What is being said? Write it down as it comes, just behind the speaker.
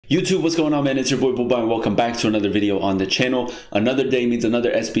YouTube, what's going on, man? It's your boy Booba and welcome back to another video on the channel. Another day means another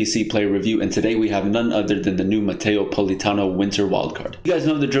SBC player review, and today we have none other than the new Matteo Politano Winter Wildcard. You guys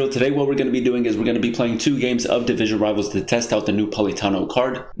know the drill. Today what we're going to be doing is we're going to be playing 2 games of Division Rivals to test out the new Politano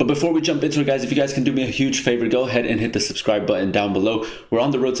card. But before we jump into it, guys, if you guys can do me a huge favor, go ahead and hit the subscribe button down below. We're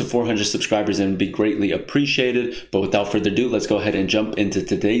on the road to 400 subscribers and it'd be greatly appreciated. But without further ado, let's go ahead and jump into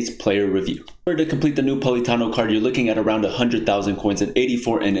today's player review. In order to complete the new Politano card, you're looking at around 100,000 coins. An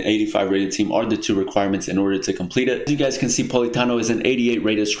 84 and an 85 rated team are the 2 requirements in order to complete it. As you guys can see, Politano is an 88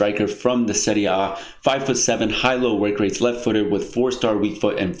 rated striker from the Serie A, 5'7", high-low work rates, left-footed with 4-star weak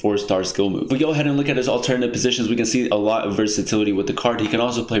foot and 4-star skill move. If we go ahead and look at his alternate positions, we can see a lot of versatility with the card. He can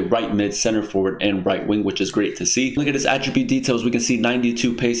also play right mid, center forward, and right wing, which is great to see. Look at his attribute details. We can see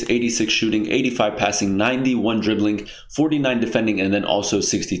 92 pace, 86 shooting, 85 passing, 91 dribbling, 49 defending, and then also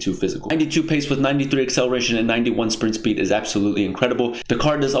 62 physical. 92 pace with 93 acceleration and 91 sprint speed is absolutely incredible. The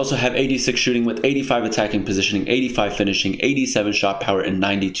card does also have 86 shooting with 85 attacking positioning, 85 finishing, 87 shot power, and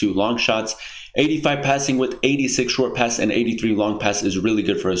 92 long shots. 85 passing with 86 short pass and 83 long pass is really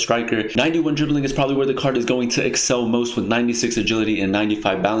good for a striker. 91 dribbling is probably where the card is going to excel most with 96 agility and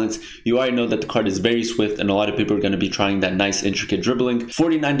 95 balance. You already know that the card is very swift and a lot of people are going to be trying that nice intricate dribbling.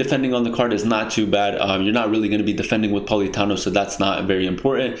 49 defending on the card is not too bad. You're not really going to be defending with Politano, so that's not very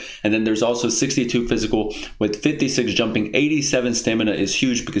important. And then there's also 62 physical with 56 jumping. 87 stamina is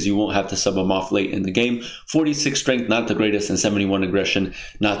huge because you won't have to sub him off late in the game. 46 strength, not the greatest, and 71 aggression,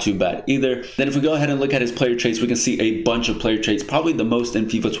 not too bad either. Then if we go ahead and look at his player traits, we can see a bunch of player traits, probably the most in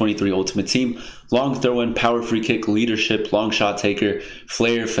FIFA 23 Ultimate Team. Long throw-in, power free kick, leadership, long shot taker,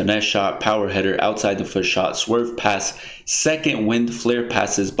 flare, finesse shot, power header, outside the foot shot, swerve pass, second wind, flare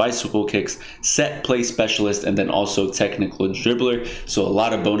passes, bicycle kicks, set play specialist, and then also technical dribbler. So a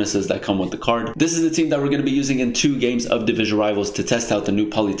lot of bonuses that come with the card. This is the team that we're going to be using in 2 games of Division Rivals to test out the new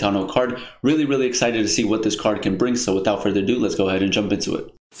Politano card. Really excited to see what this card can bring. So without further ado, let's go ahead and jump into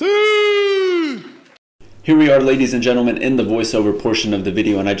it. Here we are, ladies and gentlemen, in the voiceover portion of the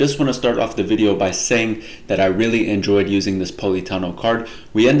video, and I just want to start off the video by saying that I really enjoyed using this Politano card.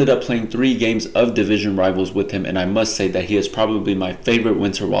 We ended up playing 3 games of Division Rivals with him, and I must say that he is probably my favorite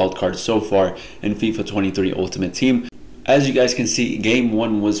winter wildcard so far in FIFA 23 Ultimate Team. As you guys can see, game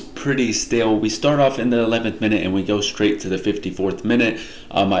 1 was pretty stale. We start off in the 11th minute and we go straight to the 54th minute.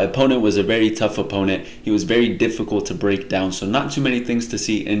 My opponent was a very tough opponent. He was very difficult to break down, so not too many things to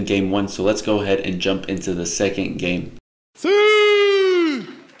see in game 1. So let's go ahead and jump into the second game.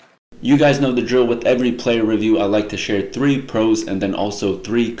 You guys know the drill. With every player review, I like to share 3 pros and then also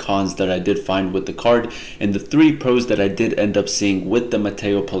 3 cons that I did find with the card. And the 3 pros that I did end up seeing with the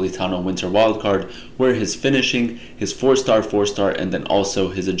Matteo Politano Winter Wildcard were his finishing, his 4-star, 4-star, and then also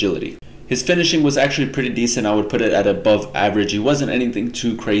his agility. His finishing was actually pretty decent. I would put it at above average. He wasn't anything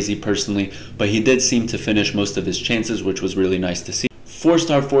too crazy personally, but he did seem to finish most of his chances, which was really nice to see.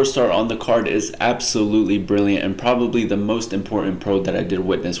 4-star, 4-star on the card is absolutely brilliant and probably the most important pro that I did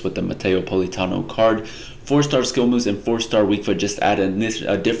witness with the Matteo Politano card. 4-star skill moves and 4-star weak foot just add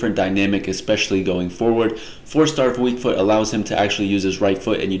a different dynamic, especially going forward. 4-star weak foot allows him to actually use his right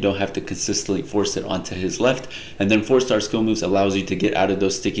foot and you don't have to consistently force it onto his left. And then 4-star skill moves allows you to get out of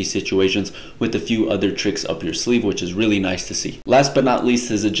those sticky situations with a few other tricks up your sleeve, which is really nice to see. Last but not least,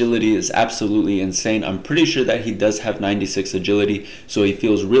 his agility is absolutely insane. I'm pretty sure that he does have 96 agility, so he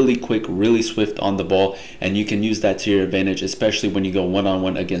feels really quick, really swift on the ball, and you can use that to your advantage, especially when you go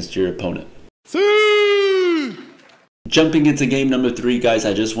one-on-one against your opponent. Jumping into game number 3, guys,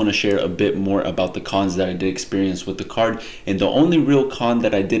 I just want to share a bit more about the cons that I did experience with the card. And the only real con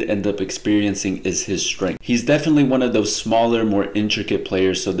that I did end up experiencing is his strength. He's definitely one of those smaller, more intricate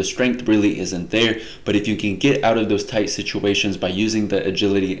players, so the strength really isn't there. But if you can get out of those tight situations by using the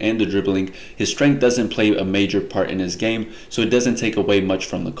agility and the dribbling, his strength doesn't play a major part in his game, so it doesn't take away much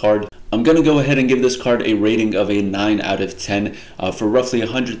from the card. I'm going to go ahead and give this card a rating of a 9 out of 10. For roughly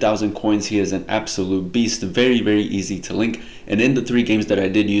 100,000 coins, he is an absolute beast. Very easy to link. And in the 3 games that I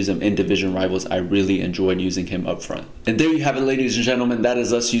did use him in Division Rivals, I really enjoyed using him up front. And there you have it, ladies and gentlemen. That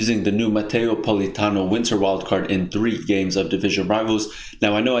is us using the new Matteo Politano Winter Wildcard in 3 games of Division Rivals.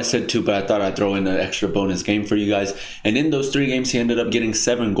 Now, I know I said 2, but I thought I'd throw in an extra bonus game for you guys. And in those 3 games, he ended up getting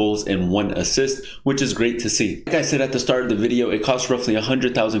 7 goals and 1 assist, which is great to see. Like I said at the start of the video, it costs roughly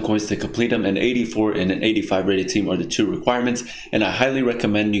 100,000 coins to complete him. An 84 and an 85 rated team are the 2 requirements, and I highly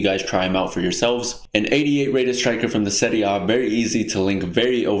recommend you guys try him out for yourselves. An 88 rated striker from the Serie A, very very easy to link,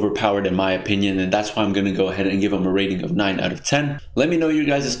 very overpowered in my opinion, and that's why I'm going to go ahead and give him a rating of 9 out of 10. Let me know your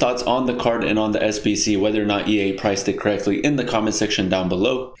guys' thoughts on the card and on the SBC, whether or not EA priced it correctly, in the comment section down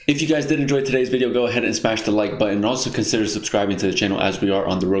below. If you guys did enjoy today's video, go ahead and smash the like button, and also consider subscribing to the channel as we are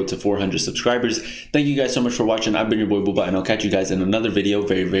on the road to 400 subscribers. Thank you guys so much for watching. I've been your boy Booba, and I'll catch you guys in another video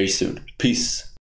very, very soon. Peace.